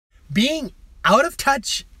Being out of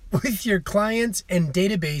touch with your clients and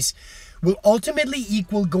database will ultimately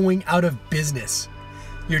equal going out of business.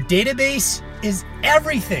 Your database is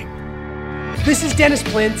everything. This is Dennis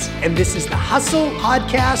Plintz, and this is the Hustle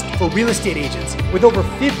Podcast for real estate agents. With over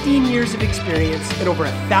 15 years of experience and over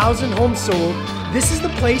 1,000 homes sold, this is the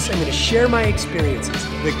place I'm going to share my experiences.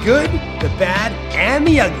 The good, the bad, and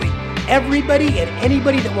the ugly. Everybody and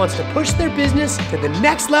anybody that wants to push their business to the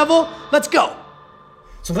next level, let's go.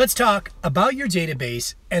 So let's talk about your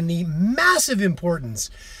database and the massive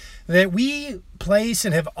importance that we place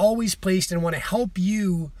and have always placed and want to help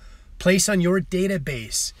you place on your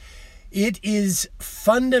database. It is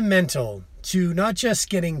fundamental to not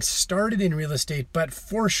just getting started in real estate, but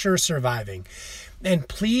for sure surviving. And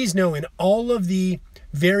please know, in all of the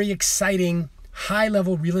very exciting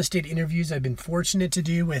high-level real estate interviews I've been fortunate to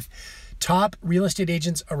do with top real estate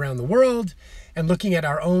agents around the world, and looking at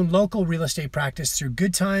our own local real estate practice through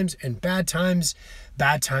good times and bad times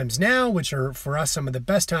now, which are for us some of the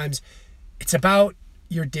best times, it's about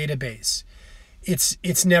your database.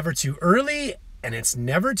 It's never too early and it's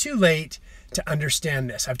never too late to understand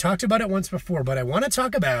this. I've talked about it once before, but I want to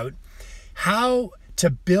talk about how to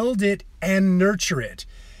build it and nurture it.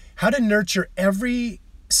 How to nurture every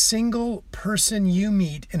single person you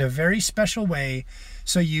meet in a very special way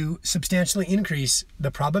so you substantially increase the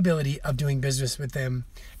probability of doing business with them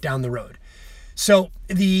down the road. So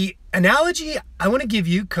the analogy I want to give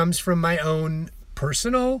you comes from my own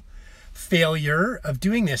personal failure of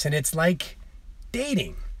doing this, and it's like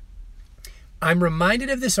dating. I'm reminded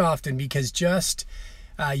of this often because just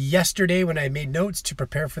yesterday when I made notes to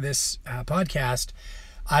prepare for this podcast,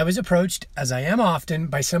 I was approached, as I am often,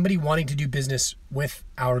 by somebody wanting to do business with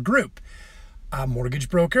our group, a mortgage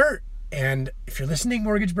broker. And if you're listening,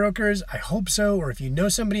 mortgage brokers, I hope so. Or if you know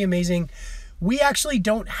somebody amazing, we actually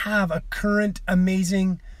don't have a current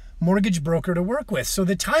amazing mortgage broker to work with. So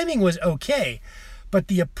the timing was okay, but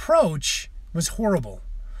the approach was horrible.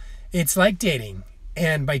 It's like dating.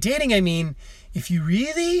 And by dating, I mean, if you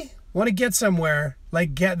really want to get somewhere,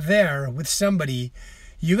 like get there with somebody,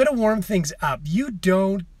 you got to warm things up. You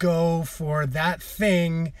don't go for that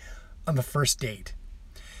thing on the first date.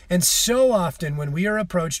 And so often when we are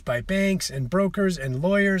approached by banks and brokers and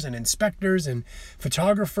lawyers and inspectors and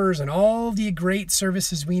photographers and all the great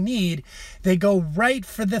services we need, they go right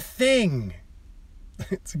for the thing.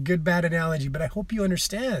 It's a good, bad analogy, but I hope you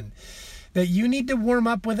understand that you need to warm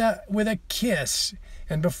up with a kiss.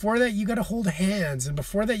 And before that, you got to hold hands. And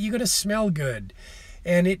before that, you got to smell good.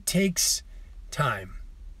 And it takes time.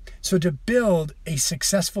 So to build a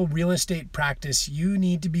successful real estate practice, you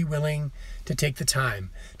need to be willing to take the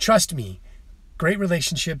time. Trust me, great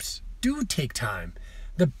relationships do take time.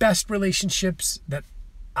 The best relationships that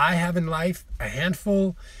I have in life, a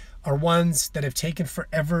handful, are ones that have taken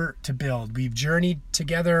forever to build. We've journeyed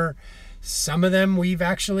together. Some of them we've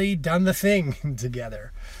actually done the thing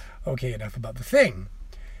together. Okay, enough about the thing.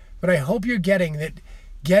 But I hope you're getting that.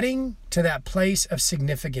 Getting to that place of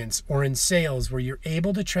significance or in sales where you're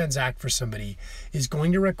able to transact for somebody is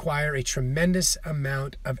going to require a tremendous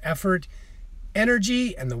amount of effort,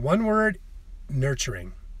 energy, and the one word,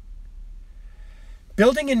 nurturing.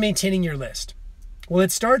 Building and maintaining your list. Well,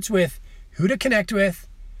 it starts with who to connect with,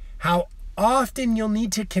 how often you'll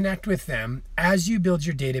need to connect with them as you build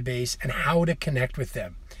your database, and how to connect with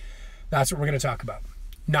them. That's what we're going to talk about.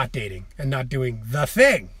 Not dating and not doing the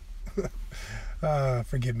thing.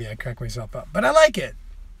 Forgive me, I crack myself up, but I like it.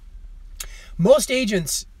 Most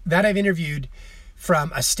agents that I've interviewed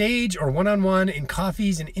from a stage or one-on-one in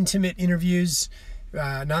coffees and intimate interviews,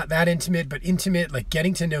 not that intimate, but intimate, like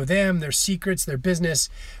getting to know them, their secrets, their business,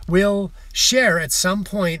 will share at some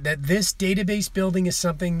point that this database building is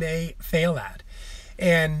something they fail at.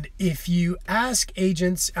 And if you ask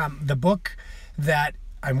agents, the book that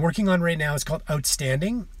I'm working on right now is called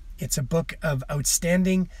Outstanding. It's a book of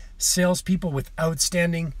outstanding salespeople with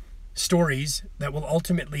outstanding stories that will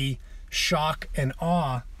ultimately shock and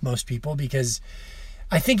awe most people, because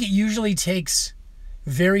I think it usually takes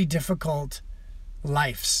very difficult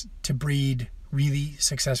lives to breed really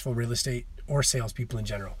successful real estate or salespeople in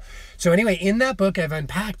general. So anyway, in that book, I've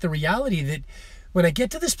unpacked the reality that when I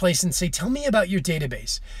get to this place and say, tell me about your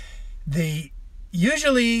database, they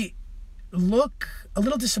usually look a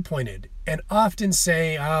little disappointed and often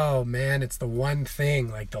say, oh man, it's the one thing,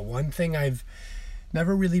 like the one thing I've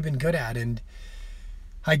never really been good at. And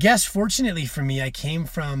I guess fortunately for me, I came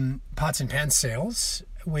from pots and pans sales,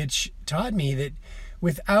 which taught me that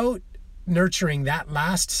without nurturing that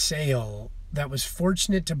last sale that was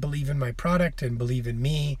fortunate to believe in my product and believe in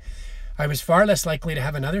me, I was far less likely to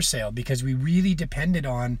have another sale because we really depended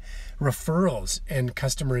on referrals and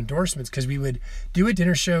customer endorsements, because we would do a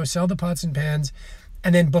dinner show, sell the pots and pans,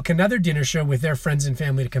 and then book another dinner show with their friends and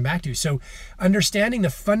family to come back to. So understanding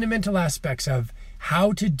the fundamental aspects of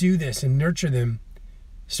how to do this and nurture them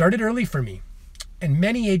started early for me. And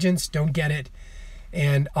many agents don't get it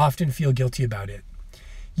and often feel guilty about it.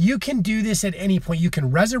 You can do this at any point. You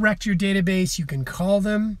can resurrect your database. You can call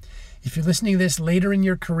them. If you're listening to this later in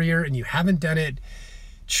your career and you haven't done it,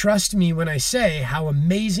 trust me when I say how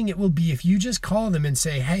amazing it will be if you just call them and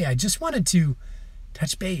say, hey, I just wanted to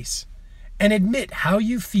touch base, and admit how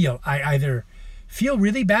you feel. I either feel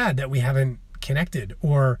really bad that we haven't connected,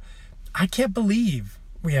 or I can't believe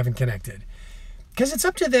we haven't connected. Because it's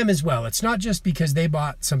up to them as well. It's not just because they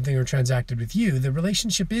bought something or transacted with you. The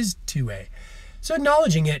relationship is two-way. So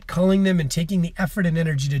acknowledging it, calling them, and taking the effort and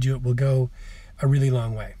energy to do it will go a really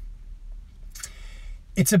long way.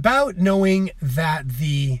 It's about knowing that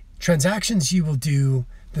the transactions you will do,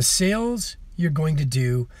 the sales you're going to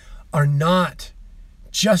do, are not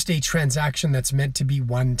just a transaction that's meant to be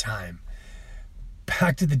one time.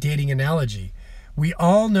 Back to the dating analogy. We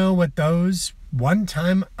all know what those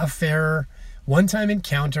one-time affair, one-time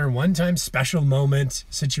encounter, one-time special moment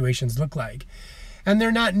situations look like. And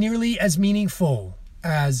they're not nearly as meaningful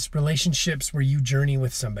as relationships where you journey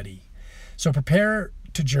with somebody. So prepare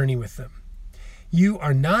to journey with them. You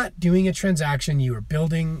are not doing a transaction, you are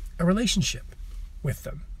building a relationship with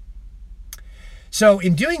them. So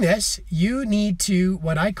in doing this, you need to,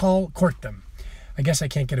 what I call, court them. I guess I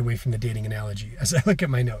can't get away from the dating analogy as I look at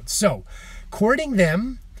my notes. So courting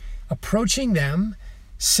them, approaching them,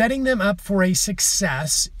 setting them up for a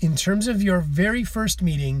success in terms of your very first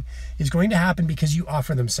meeting is going to happen because you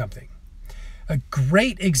offer them something. A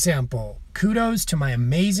great example, kudos to my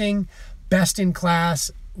amazing,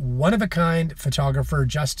 best-in-class, one-of-a-kind photographer,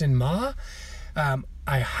 Justin Ma.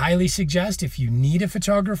 I highly suggest, if you need a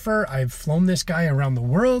photographer, I've flown this guy around the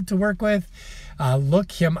world to work with.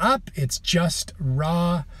 Look him up. It's Just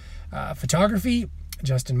Raw Photography.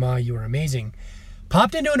 Justin Ma, you are amazing.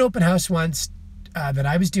 Popped into an open house once that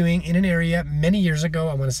I was doing in an area many years ago.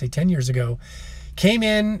 I want to say 10 years ago. Came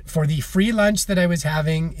in for the free lunch that I was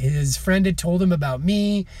having. His friend had told him about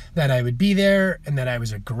me, that I would be there, and that I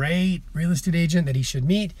was a great real estate agent that he should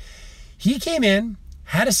meet. He came in,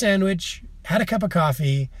 had a sandwich, had a cup of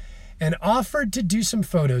coffee, and offered to do some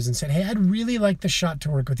photos and said, hey, I'd really like the shot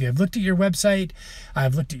to work with you. I've looked at your website.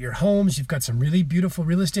 I've looked at your homes. You've got some really beautiful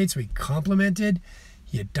real estate. So he complimented.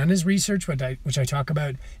 He had done his research, which I talk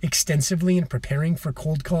about extensively in preparing for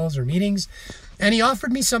cold calls or meetings. And he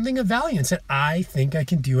offered me something of value and said, I think I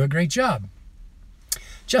can do a great job.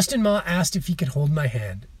 Justin Ma asked if he could hold my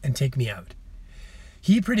hand and take me out.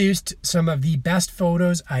 He produced some of the best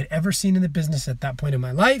photos I'd ever seen in the business at that point in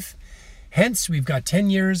my life. Hence, we've got 10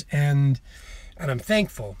 years, and I'm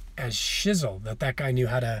thankful as shizzle that guy knew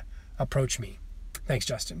how to approach me. Thanks,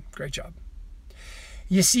 Justin. Great job.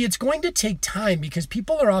 You see, it's going to take time because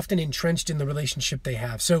people are often entrenched in the relationship they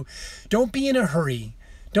have. So don't be in a hurry.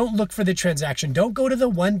 Don't look for the transaction. Don't go to the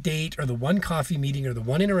one date or the one coffee meeting or the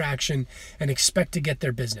one interaction and expect to get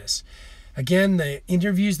their business. Again, the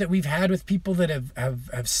interviews that we've had with people that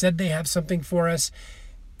have said they have something for us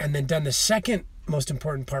and then done the second most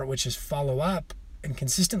important part, which is follow up and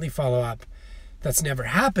consistently follow up, that's never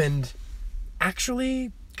happened,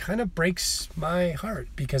 actually kind of breaks my heart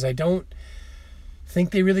because I don't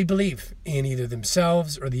think they really believe in either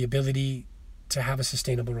themselves or the ability to have a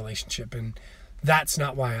sustainable relationship. And that's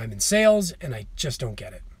not why I'm in sales, and I just don't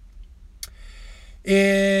get it.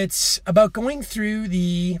 It's about going through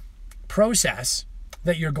the process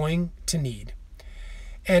that you're going to need.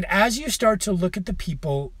 And as you start to look at the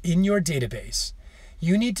people in your database,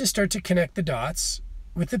 you need to start to connect the dots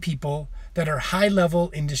with the people that are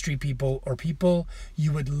high-level industry people or people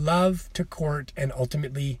you would love to court and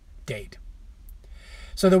ultimately date.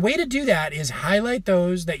 So the way to do that is highlight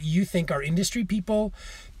those that you think are industry people,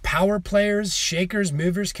 power players, shakers,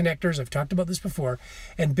 movers, connectors. I've talked about this before.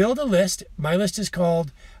 And build a list. My list is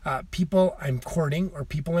called people I'm courting or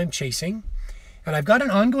people I'm chasing. And I've got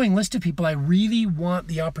an ongoing list of people I really want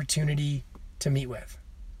the opportunity to meet with.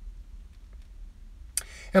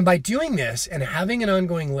 And by doing this and having an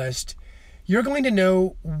ongoing list, you're going to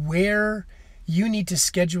know where you need to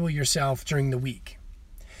schedule yourself during the week.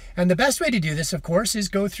 And the best way to do this, of course, is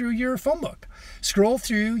go through your phone book. Scroll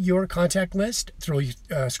through your contact list, scroll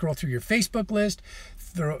through your Facebook list,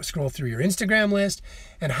 scroll through your Instagram list,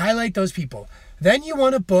 and highlight those people. Then you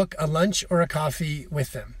want to book a lunch or a coffee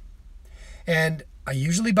with them. And I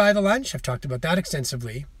usually buy the lunch. I've talked about that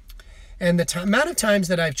extensively. And the amount of times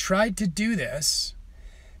that I've tried to do this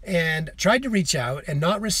and tried to reach out and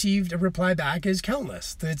not received a reply back is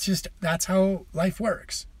countless. That's how life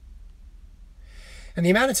works. And the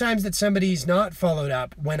amount of times that somebody's not followed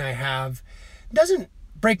up when I have doesn't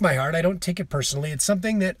break my heart. I don't take it personally. It's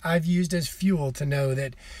something that I've used as fuel to know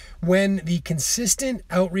that when the consistent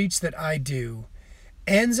outreach that I do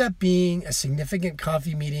ends up being a significant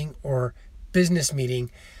coffee meeting or business meeting,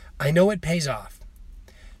 I know it pays off.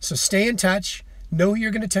 So stay in touch, know who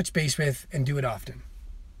you're going to touch base with, and do it often.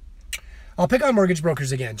 I'll pick on mortgage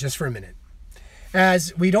brokers again, just for a minute.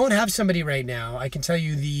 As we don't have somebody right now, I can tell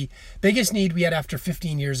you the biggest need we had after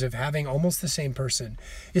 15 years of having almost the same person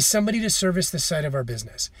is somebody to service this side of our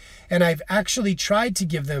business. And I've actually tried to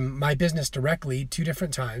give them my business directly 2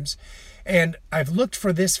 different times. And I've looked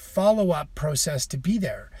for this follow-up process to be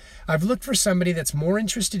there. I've looked for somebody that's more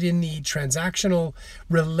interested in the transactional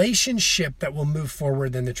relationship that will move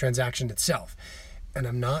forward than the transaction itself. And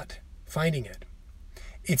I'm not finding it.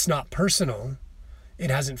 It's not personal. It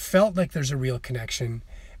hasn't felt like there's a real connection,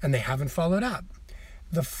 and they haven't followed up.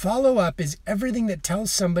 The follow-up is everything that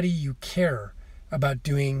tells somebody you care about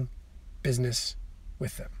doing business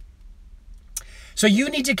with them. So you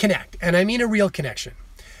need to connect, and I mean a real connection.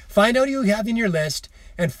 Find out who you have in your list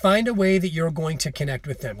and find a way that you're going to connect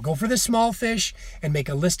with them. Go for the small fish and make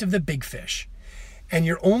a list of the big fish. And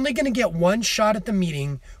you're only going to get one shot at the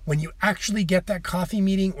meeting when you actually get that coffee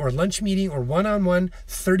meeting or lunch meeting or one-on-one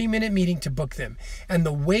 30-minute meeting to book them. And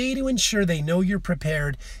the way to ensure they know you're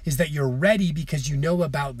prepared is that you're ready because you know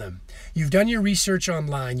about them. You've done your research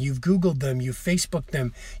online, you've Googled them, you've Facebooked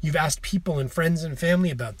them, you've asked people and friends and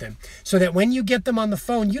family about them. So that when you get them on the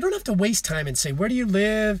phone, you don't have to waste time and say, where do you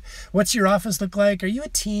live? What's your office look like? Are you a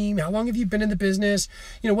team? How long have you been in the business?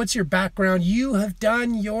 What's your background? You have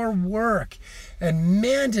done your work. And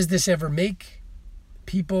man, does this ever make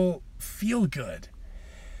people feel good.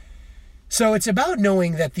 So it's about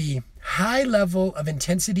knowing that the high level of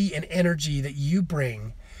intensity and energy that you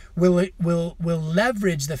bring will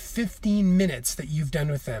leverage the 15 minutes that you've done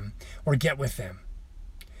with them or get with them.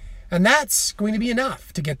 And that's going to be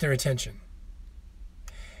enough to get their attention.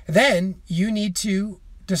 Then you need to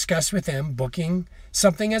discuss with them booking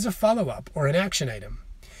something as a follow-up or an action item.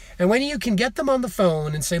 And when you can get them on the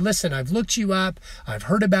phone and say, listen, I've looked you up, I've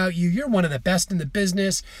heard about you, you're one of the best in the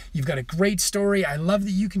business, you've got a great story, I love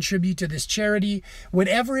that you contribute to this charity,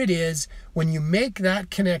 whatever it is, when you make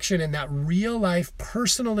that connection and that real life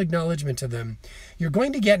personal acknowledgement to them, you're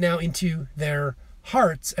going to get now into their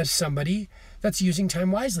hearts as somebody that's using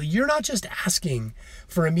time wisely. You're not just asking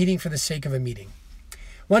for a meeting for the sake of a meeting.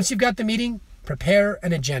 Once you've got the meeting, prepare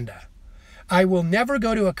an agenda. I will never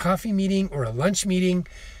go to a coffee meeting or a lunch meeting,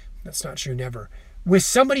 that's not true, never, with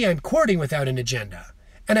somebody I'm courting without an agenda.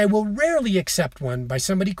 And I will rarely accept one by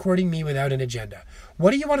somebody courting me without an agenda.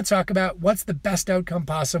 What do you want to talk about? What's the best outcome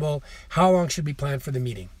possible? How long should we plan for the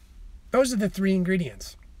meeting? Those are the 3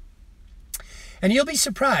 ingredients. And you'll be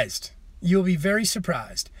surprised. You'll be very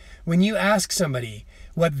surprised when you ask somebody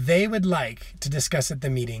what they would like to discuss at the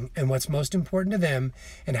meeting and what's most important to them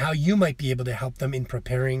and how you might be able to help them in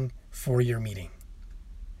preparing for your meeting.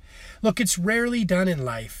 Look, it's rarely done in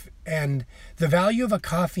life, and the value of a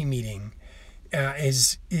coffee meeting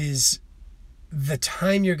is the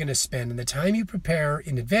time you're going to spend and the time you prepare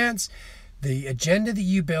in advance. The agenda that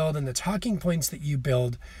you build and the talking points that you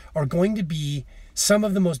build are going to be some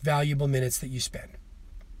of the most valuable minutes that you spend.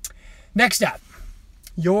 Next up,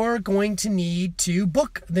 you're going to need to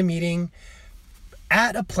book the meeting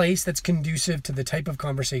at a place that's conducive to the type of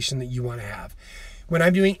conversation that you want to have. When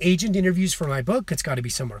I'm doing agent interviews for my book, it's got to be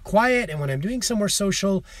somewhere quiet. And when I'm doing somewhere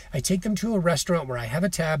social, I take them to a restaurant where I have a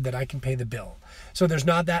tab that I can pay the bill. So there's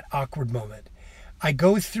not that awkward moment. I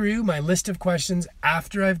go through my list of questions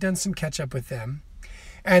after I've done some catch up with them.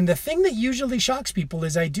 And the thing that usually shocks people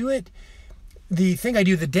is the thing I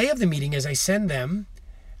do the day of the meeting is I send them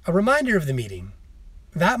a reminder of the meeting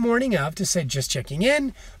that morning of to say, just checking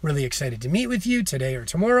in, really excited to meet with you today or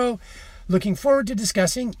tomorrow. Looking forward to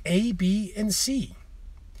discussing A, B, and C.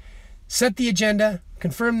 Set the agenda,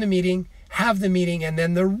 confirm the meeting, have the meeting, and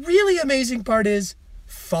then the really amazing part is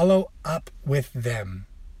follow up with them.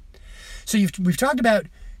 So we've talked about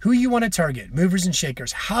who you want to target, movers and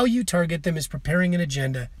shakers. How you target them is preparing an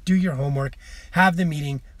agenda, do your homework, have the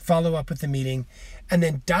meeting, follow up with the meeting, and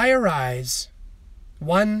then diarize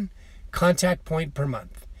 1 contact point per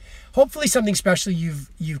month. Hopefully something special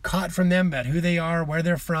you've caught from them about who they are, where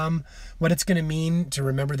they're from, what it's going to mean to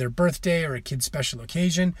remember their birthday or a kid's special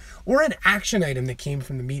occasion, or an action item that came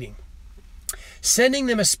from the meeting. Sending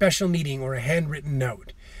them a special meeting or a handwritten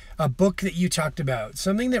note, a book that you talked about,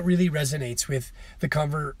 something that really resonates with the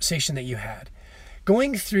conversation that you had.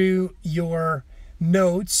 Going through your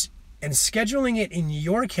notes and scheduling it in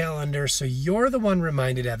your calendar so you're the one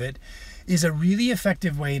reminded of it is a really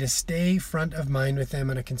effective way to stay front of mind with them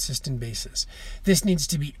on a consistent basis. This needs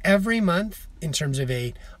to be every month in terms of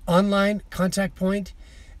a online contact point,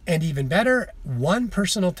 and even better, one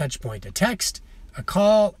personal touch point, a text, a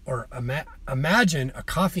call, or imagine a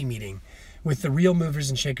coffee meeting with the real movers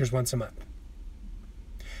and shakers once a month.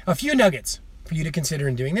 A few nuggets for you to consider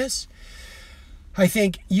in doing this. I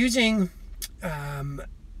think using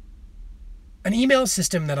an email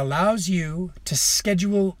system that allows you to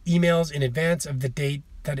schedule emails in advance of the date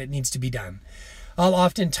that it needs to be done. I'll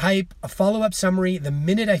often type a follow-up summary the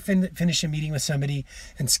minute I finish a meeting with somebody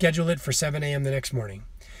and schedule it for 7 a.m. the next morning.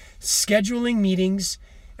 Scheduling meetings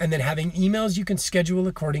and then having emails you can schedule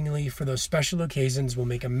accordingly for those special occasions will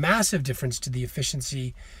make a massive difference to the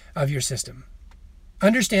efficiency of your system.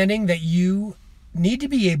 Understanding that you need to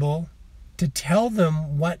be able to tell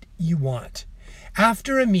them what you want.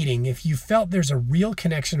 After a meeting, if you felt there's a real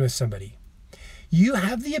connection with somebody, you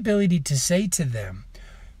have the ability to say to them,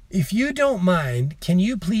 if you don't mind, can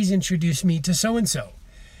you please introduce me to so-and-so?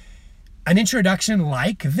 An introduction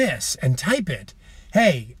like this, and type it.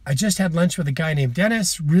 Hey, I just had lunch with a guy named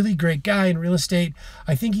Dennis, really great guy in real estate.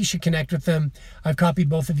 I think you should connect with them. I've copied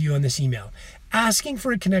both of you on this email. Asking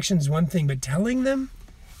for a connection is one thing, but telling them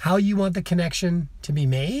how you want the connection to be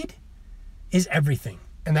made is everything.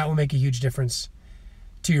 And that will make a huge difference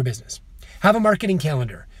to your business. Have a marketing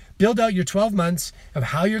calendar. Build out your 12 months of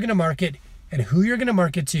how you're going to market and who you're going to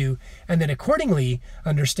market to, and then accordingly,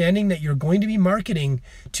 understanding that you're going to be marketing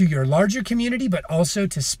to your larger community, but also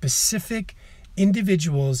to specific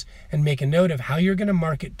individuals, and make a note of how you're going to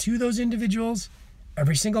market to those individuals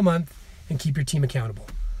every single month and keep your team accountable.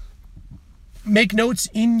 Make notes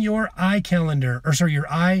in your iCalendar, your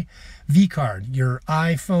IV card. Your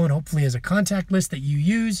iPhone hopefully has a contact list that you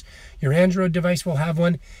use. Your Android device will have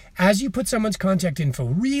one. As you put someone's contact info,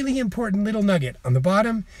 really important little nugget on the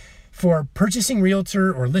bottom, for purchasing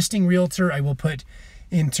realtor or listing realtor, I will put,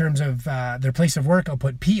 in terms of their place of work, I'll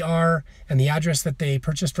put PR and the address that they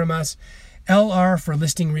purchased from us. LR for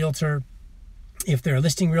listing realtor, if they're a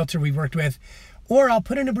listing realtor we've worked with, or I'll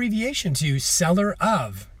put an abbreviation to seller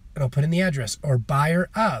of, and I'll put in the address, or buyer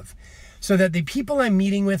of, so that the people I'm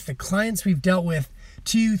meeting with, the clients we've dealt with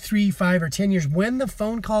 2, 3, 5, or 10 years, when the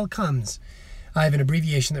phone call comes, I have an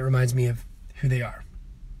abbreviation that reminds me of who they are.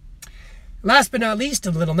 Last but not least,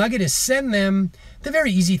 a little nugget is send them the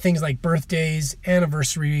very easy things like birthdays,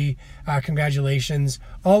 anniversary, congratulations,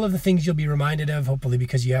 all of the things you'll be reminded of, hopefully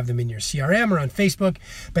because you have them in your CRM or on Facebook,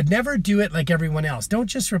 but never do it like everyone else. Don't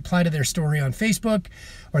just reply to their story on Facebook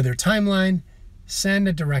or their timeline. Send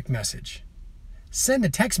a direct message. Send a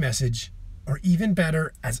text message, or even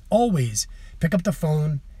better, as always, pick up the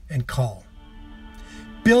phone and call.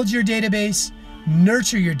 Build your database,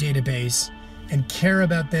 nurture your database, and care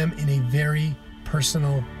about them in a very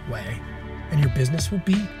personal way, and your business will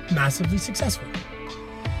be massively successful.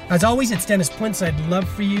 As always, it's Dennis Plintz. I'd love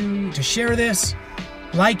for you to share this,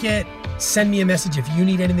 like it, send me a message if you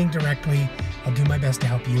need anything directly. I'll do my best to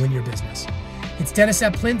help you in your business. It's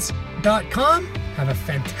dennis@plintz.com. Have a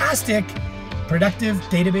fantastic, productive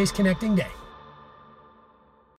database connecting day.